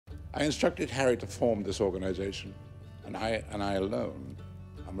I instructed Harry to form this organization, and I alone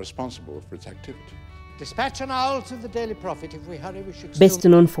am responsible for its activity. Dispatch an owl to the Daily Prophet. If we hurry, we should Best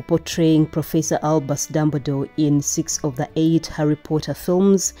known for portraying Professor Albus Dumbledore in 6 of the 8 Harry Potter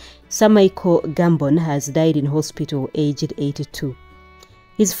films, Sir Michael Gambon has died in hospital aged 82.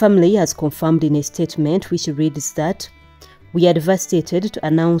 His family has confirmed in a statement which reads that, "We are devastated to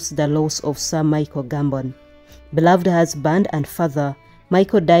announce the loss of Sir Michael Gambon. Beloved husband and father,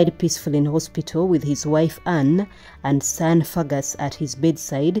 Michael died peacefully in hospital with his wife Anne and son Fergus at his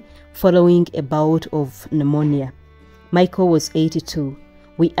bedside following a bout of pneumonia. Michael was 82.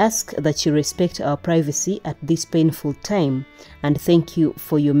 We ask that you respect our privacy at this painful time and thank you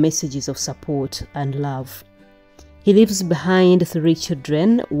for your messages of support and love." He leaves behind 3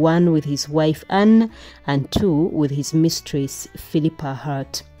 children, 1 with his wife Anne and 2 with his mistress Philippa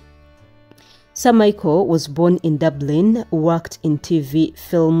Hart. Sir Michael was born in Dublin, worked in TV,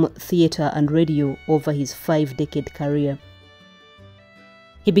 film, theatre and radio over his 5-decade career.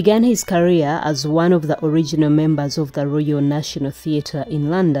 He began his career as one of the original members of the Royal National Theatre in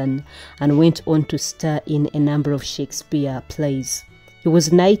London and went on to star in a number of Shakespeare plays. He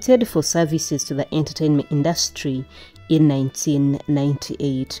was knighted for services to the entertainment industry in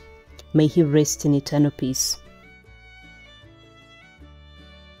 1998. May he rest in eternal peace.